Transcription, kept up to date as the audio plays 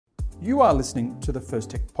You are listening to the First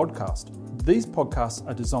Tech podcast. These podcasts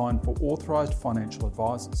are designed for authorised financial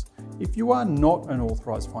advisors. If you are not an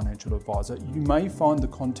authorised financial advisor, you may find the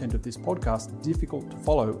content of this podcast difficult to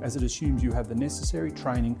follow as it assumes you have the necessary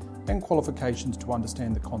training and qualifications to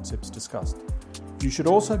understand the concepts discussed. You should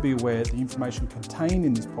also be aware the information contained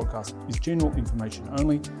in this podcast is general information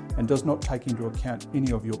only and does not take into account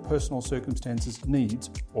any of your personal circumstances, needs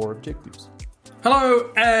or objectives. Hello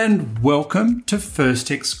and welcome to First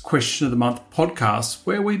Tech's Question of the Month podcast,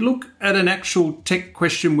 where we look at an actual tech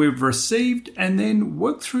question we've received and then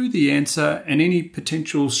work through the answer and any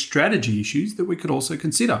potential strategy issues that we could also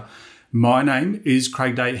consider. My name is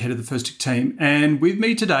Craig Day, head of the First Tech team, and with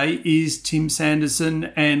me today is Tim Sanderson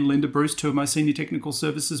and Linda Bruce, two of my senior technical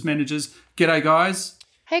services managers. G'day, guys.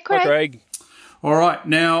 Hey, Craig. Hi, Craig. All right,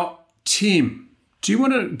 now, Tim, do you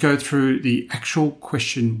want to go through the actual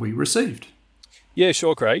question we received? Yeah,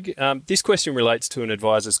 sure, Craig. This question relates to an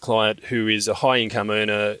advisor's client who is a high-income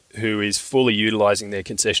earner who is fully utilising their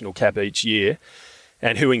concessional cap each year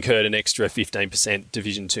and who incurred an extra 15%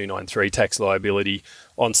 Division 293 tax liability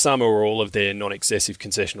on some or all of their non-excessive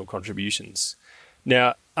concessional contributions.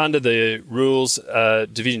 Now, under the rules,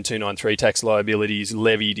 Division 293 tax liability is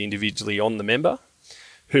levied individually on the member,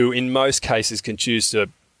 who in most cases can choose to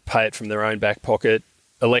pay it from their own back pocket,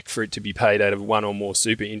 elect for it to be paid out of one or more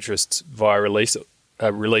super interests via release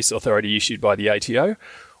authority issued by the ATO,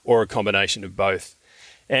 or a combination of both.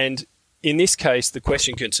 And in this case, the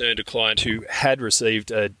question concerned a client who had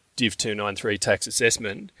received a Div 293 tax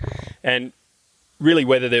assessment, and really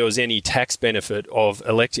whether there was any tax benefit of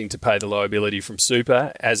electing to pay the liability from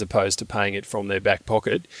super as opposed to paying it from their back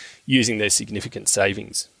pocket using their significant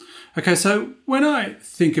savings. Okay, so when I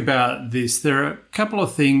think about this, there are a couple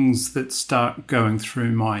of things that start going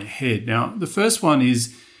through my head. Now, the first one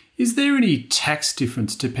is there any tax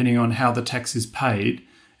difference depending on how the tax is paid?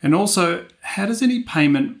 And also, how does any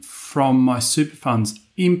payment from my super funds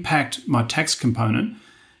impact my tax component?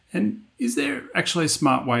 And is there actually a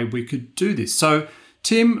smart way we could do this? So,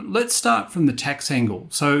 Tim, let's start from the tax angle.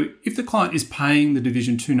 So, if the client is paying the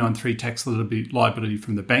Division 293 tax liability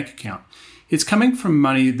from the bank account, it's coming from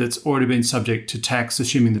money that's already been subject to tax,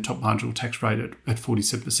 assuming the top marginal tax rate at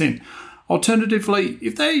 47%. Alternatively,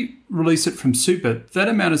 if they release it from super, that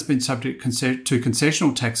amount has been subject to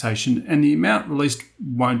concessional taxation and the amount released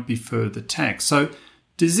won't be further taxed. So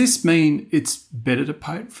does this mean it's better to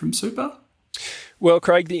pay it from super? Well,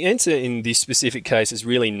 Craig, the answer in this specific case is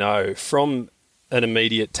really no. From an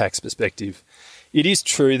immediate tax perspective, it is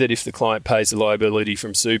true that if the client pays the liability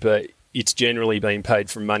from super, it's generally been paid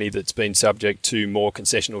from money that's been subject to more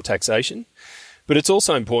concessional taxation. But it's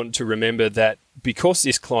also important to remember that because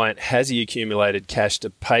this client has the accumulated cash to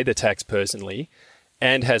pay the tax personally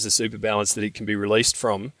and has a super balance that it can be released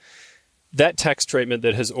from, that tax treatment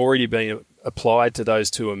that has already been applied to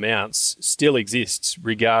those two amounts still exists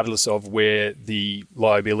regardless of where the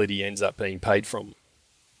liability ends up being paid from.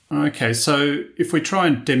 Okay, so if we try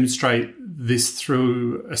and demonstrate this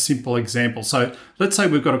through a simple example. So let's say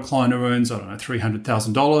we've got a client who earns,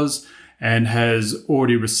 $300,000 and has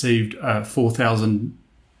already received a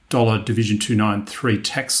 $4,000 Division 293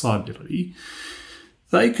 tax liability.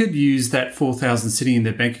 They could use that $4,000 sitting in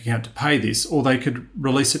their bank account to pay this, or they could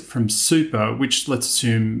release it from super, which let's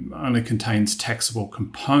assume only contains taxable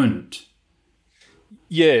component.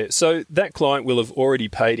 Yeah, so that client will have already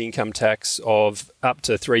paid income tax of up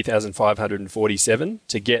to $3,547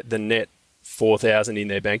 to get the net $4,000 in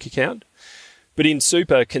their bank account. But in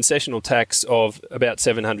super, concessional tax of about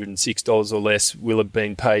 $706 or less will have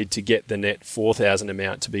been paid to get the net $4,000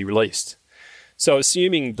 amount to be released. So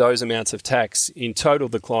assuming those amounts of tax, in total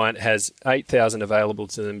the client has $8,000 available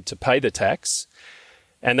to them to pay the tax,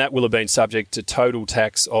 and that will have been subject to total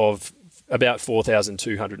tax of about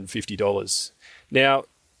 $4,250. Now,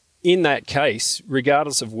 in that case,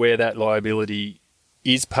 regardless of where that liability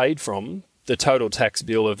is paid from, the total tax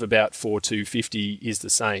bill of about $4,250 is the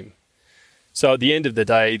same. So at the end of the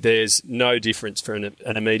day, there's no difference from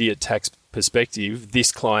an immediate tax perspective.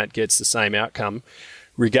 This client gets the same outcome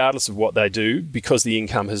regardless of what they do because the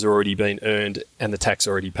income has already been earned and the tax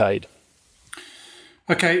already paid.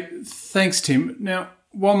 Okay, thanks, Tim. Now,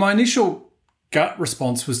 while my initial gut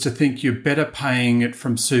response was to think you're better paying it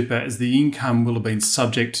from super as the income will have been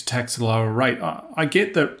subject to tax at a lower rate. I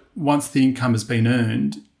get that once the income has been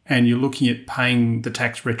earned and you're looking at paying the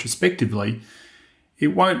tax retrospectively,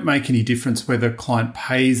 it won't make any difference whether a client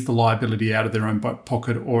pays the liability out of their own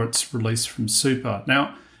pocket or it's released from super.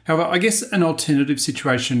 Now, however, I guess an alternative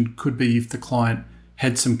situation could be if the client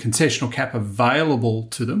had some concessional cap available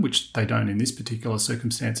to them, which they don't in this particular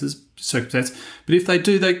circumstance. But if they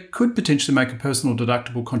do, they could potentially make a personal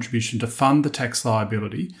deductible contribution to fund the tax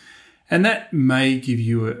liability, and that may give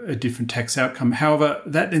you a different tax outcome. However,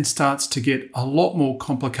 that then starts to get a lot more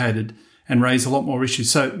complicated and raise a lot more issues.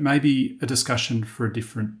 So maybe a discussion for a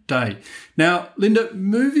different day. Now, Linda,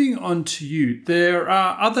 moving on to you, there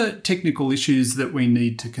are other technical issues that we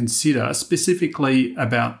need to consider, specifically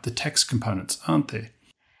about the tax components, aren't there?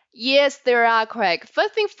 Yes, there are, Craig.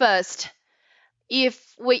 First thing first,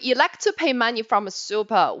 if we elect to pay money from a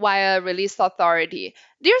super via release authority,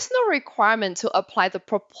 there's no requirement to apply the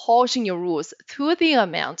proportional rules to the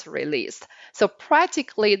amount released. So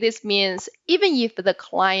practically, this means even if the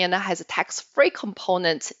client has a tax-free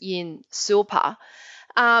component in super,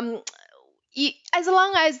 as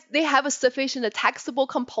long as they have a sufficient taxable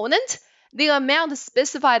component, the amount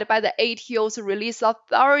specified by the ATO's release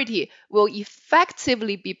authority will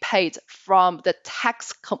effectively be paid from the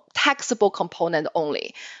taxable component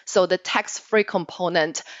only. So the tax-free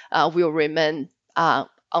component will remain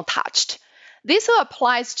untouched. This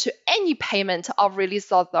applies to any payment of release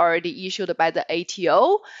authority issued by the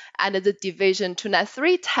ATO, and the Division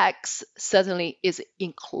 293 tax certainly is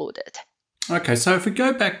included. Okay, so if we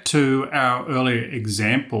go back to our earlier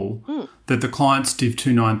example that the client's Div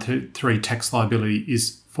 293 tax liability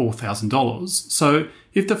is $4,000. So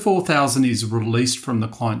if the $4,000 is released from the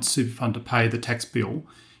client's super fund to pay the tax bill,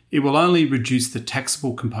 it will only reduce the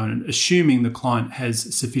taxable component, assuming the client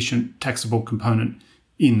has sufficient taxable component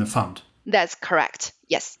in the fund. That's correct,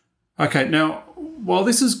 yes. Okay, now, while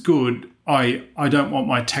this is good, I don't want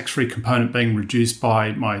my tax-free component being reduced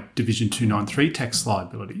by my Division 293 tax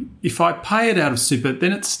liability. If I pay it out of super,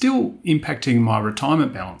 then it's still impacting my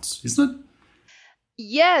retirement balance, isn't it?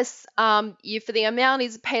 Yes, if the amount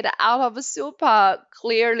is paid out of super,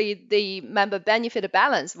 clearly the member benefit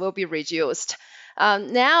balance will be reduced.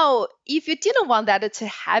 Now, if you didn't want that to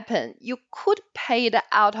happen, you could pay it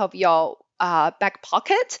out of your back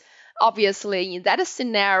pocket. Obviously, in that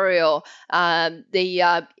scenario,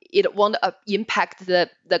 it won't impact the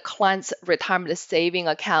client's retirement saving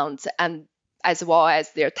account and as well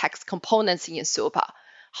as their tax components in super.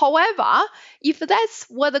 However, if that's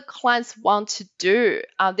what the clients want to do,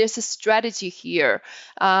 there's a strategy here.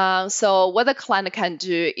 So what the client can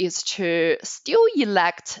do is to still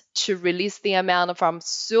elect to release the amount from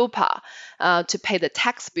super to pay the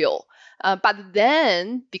tax bill. But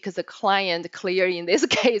then, because the client clearly in this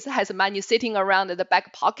case has money sitting around in the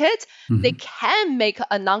back pocket, they can make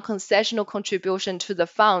a non-concessional contribution to the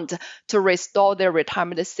fund to restore their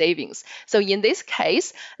retirement savings. So in this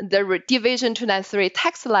case, the Division 293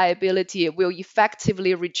 tax liability will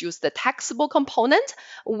effectively reduce the taxable component,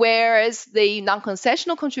 whereas the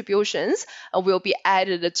non-concessional contributions will be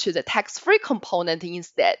added to the tax-free component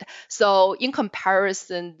instead. So in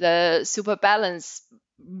comparison, the super balance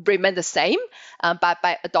remain the same, but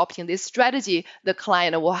by adopting this strategy, the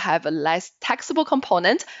client will have a less taxable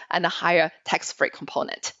component and a higher tax-free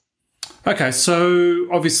component. Okay, so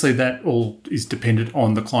obviously that all is dependent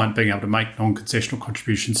on the client being able to make non-concessional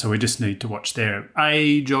contributions, so we just need to watch their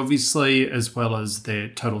age, obviously, as well as their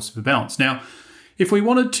total super balance. Now, if we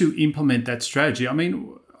wanted to implement that strategy,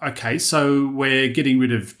 okay, so we're getting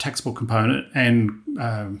rid of taxable component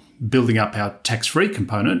and building up our tax-free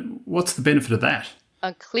component. What's the benefit of that?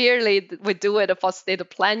 Clearly, we do it for estate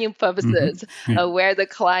planning purposes, where the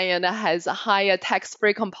client has a higher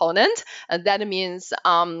tax-free component. And that means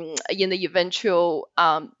in the eventual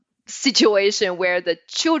situation where the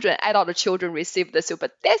adult children receive the super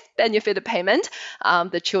death benefit payment,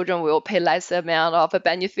 the children will pay less amount of a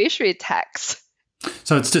beneficiary tax.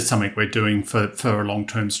 So it's just something we're doing for a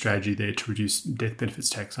long-term strategy there to reduce death benefits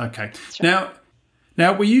tax. Okay. Sure.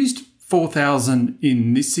 Now we used $4,000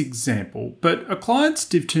 in this example, but a client's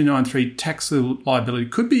Div 293 tax liability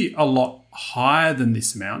could be a lot higher than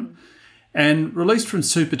this amount, and released from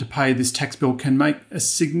super to pay this tax bill can make a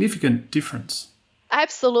significant difference.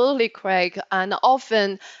 Absolutely, Craig. And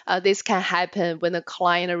often this can happen when a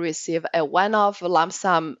client receives a one-off lump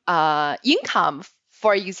sum income.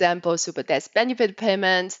 For example, super death benefit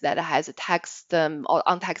payment that has a taxed or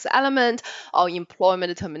untaxed element, or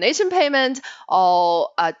employment termination payment, or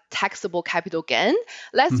a taxable capital gain.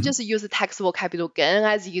 Let's just use the taxable capital gain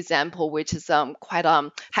as an example, which is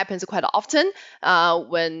happens quite often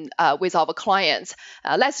when with our clients.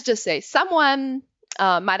 Let's just say someone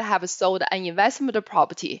might have sold an investment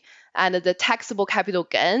property, and the taxable capital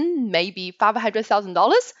gain may be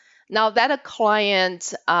 $500,000. Now that a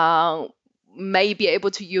client may be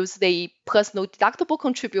able to use the personal deductible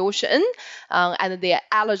contribution, and they are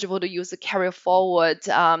eligible to use the carry forward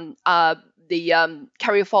the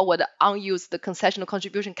carry forward unused concessional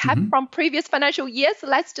contribution cap from previous financial years.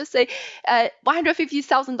 Let's just say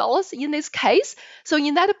 $150,000 in this case. So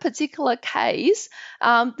in that particular case,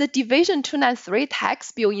 the Division 293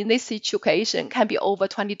 tax bill in this situation can be over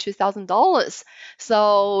 $22,000.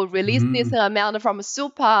 So release this amount from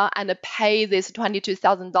super and pay this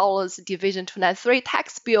 $22,000 Division 293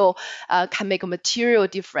 tax bill can make a material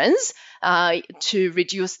difference to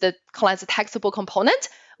reduce the client's taxable component,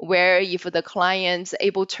 where if the client's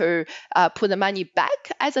able to put the money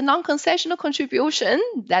back as a non-concessional contribution,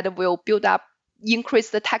 that will build up, increase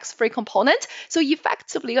the tax-free component. So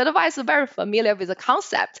effectively, otherwise very familiar with the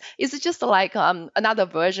concept. It's just like another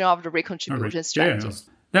version of the recontribution strategy. Yeah.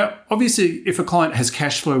 Now, obviously, if a client has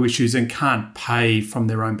cash flow issues and can't pay from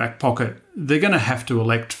their own back pocket, they're going to have to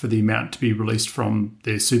elect for the amount to be released from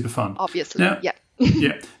their super fund. Obviously, yeah.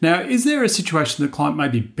 Yeah. Now, is there a situation the client may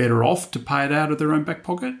be better off to pay it out of their own back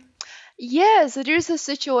pocket? Yes, there's a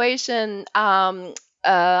situation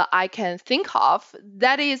I can think of.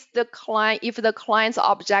 That is the client, if the client's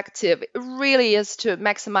objective really is to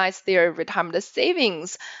maximize their retirement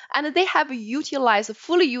savings, and they have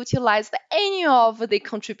fully utilized any of the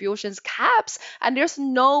contributions caps, and there's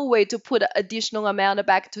no way to put additional amount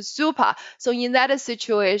back to super. So in that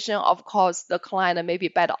situation, of course, the client may be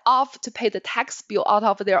better off to pay the tax bill out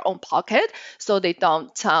of their own pocket, so they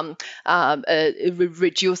don't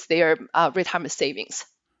reduce their retirement savings.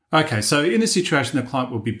 Okay, so in this situation, the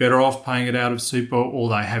client will be better off paying it out of super, or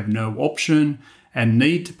they have no option and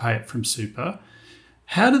need to pay it from super.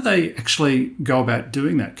 How do they actually go about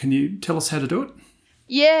doing that? Can you tell us how to do it?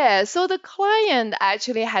 Yeah, so the client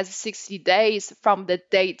actually has 60 days from the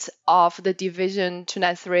date of the Division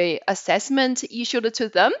 293 assessment issued to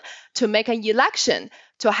them to make an election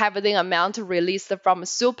to have the amount released from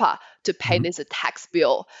super to pay this tax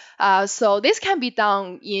bill. So this can be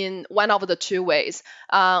done in one of the two ways.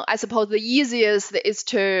 I suppose the easiest is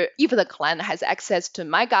to, if the client has access to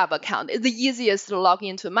MyGov account, it's the easiest to log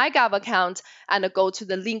into MyGov account and go to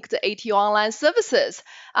the linked ATO online services.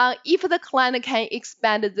 If the client can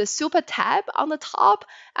expand the super tab on the top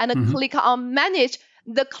and click on manage,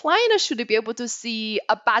 the client should be able to see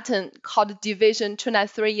a button called Division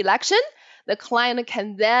 293 election. The client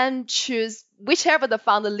can then choose whichever the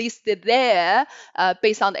fund listed there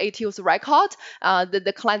based on the ATO's record.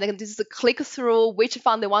 The client can just click through which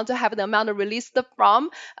fund they want to have the amount released from.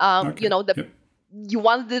 You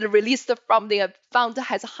want the release from the fund that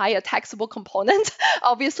has a higher taxable component,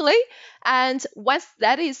 obviously. And once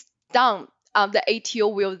that is done, the ATO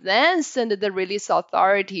will then send the release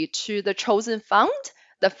authority to the chosen fund.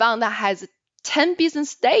 The fund that has 10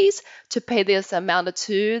 business days to pay this amount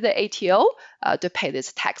to the ATO to pay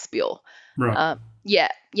this tax bill. Right.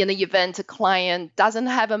 In the event the client doesn't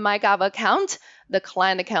have a MyGov account, the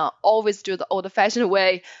client can always do the old-fashioned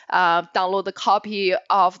way, download the copy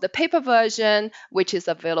of the paper version, which is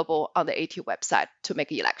available on the ATO website to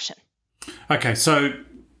make an election. Okay, so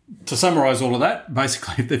to summarise all of that,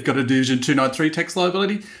 basically if they've got a Division 293 tax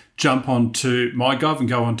liability, jump onto MyGov and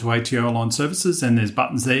go onto ATO Online Services, and there's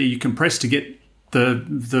buttons there you can press to get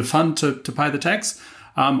the fund to pay the tax.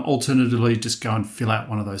 Alternatively, just go and fill out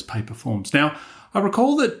one of those paper forms. Now, I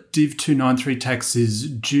recall that Div 293 tax is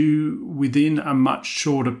due within a much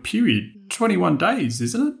shorter period, 21 days,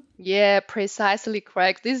 isn't it? Yeah, precisely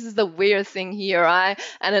correct. This is the weird thing here, right?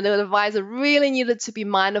 And the advisor really needed to be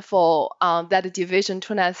mindful that the Division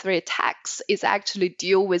 293 tax is actually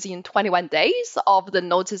due within 21 days of the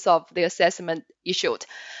notice of the assessment issued.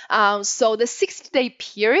 So the 60-day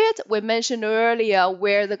period we mentioned earlier,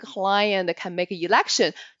 where the client can make an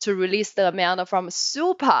election to release the amount from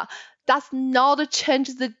super, does not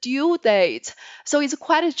change the due date. So it's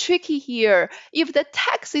quite tricky here. If the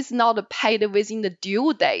tax is not paid within the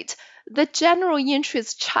due date, the general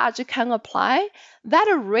interest charge can apply.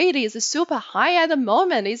 That rate is super high at the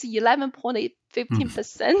moment. It's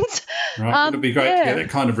 11.15%. Right, it'd be great to get that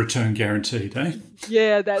kind of return guaranteed, eh?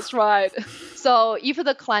 Yeah, that's right. So if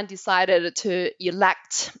the client decided to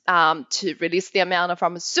elect to release the amount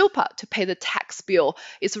from super to pay the tax bill,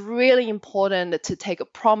 it's really important to take a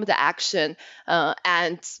prompt action.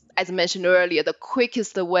 And as I mentioned earlier, the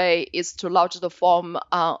quickest way is to lodge the form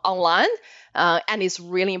online. And it's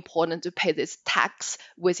really important to pay this tax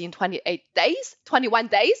within 21 days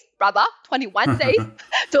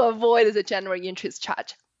to avoid the general interest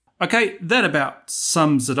charge. Okay, that about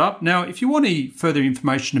sums it up. Now, if you want any further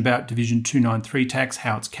information about Division 293 tax,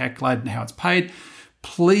 how it's calculated and how it's paid,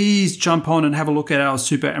 please jump on and have a look at our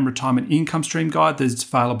super and retirement income stream guide that's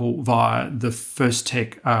available via the First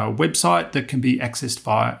Tech website that can be accessed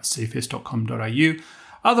via cfs.com.au.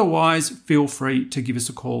 Otherwise, feel free to give us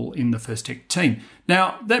a call in the First Tech team.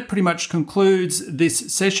 Now, that pretty much concludes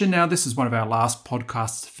this session. Now, this is one of our last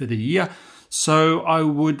podcasts for the year. So I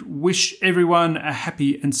would wish everyone a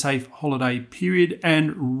happy and safe holiday period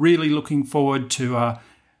and really looking forward to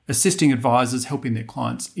assisting advisors helping their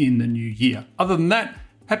clients in the new year. Other than that,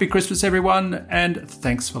 happy Christmas, everyone, and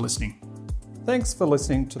thanks for listening. Thanks for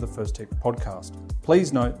listening to the First Tech podcast.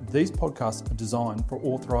 Please note these podcasts are designed for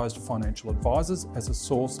authorised financial advisors as a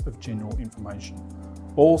source of general information.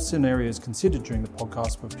 All scenarios considered during the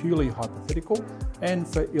podcast were purely hypothetical and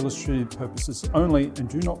for illustrative purposes only and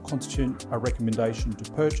do not constitute a recommendation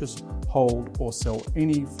to purchase, hold or sell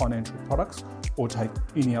any financial products or take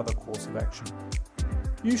any other course of action.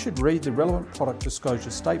 You should read the relevant product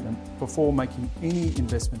disclosure statement before making any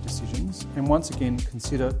investment decisions and once again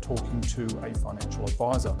consider talking to a financial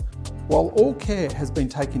advisor. While all care has been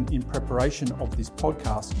taken in preparation of this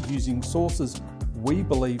podcast using sources we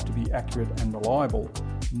believe to be accurate and reliable,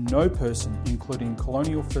 no person, including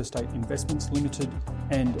Colonial First State Investments Limited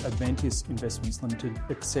and Advantius Investments Limited,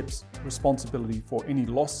 accepts responsibility for any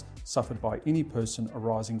loss suffered by any person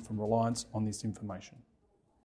arising from reliance on this information.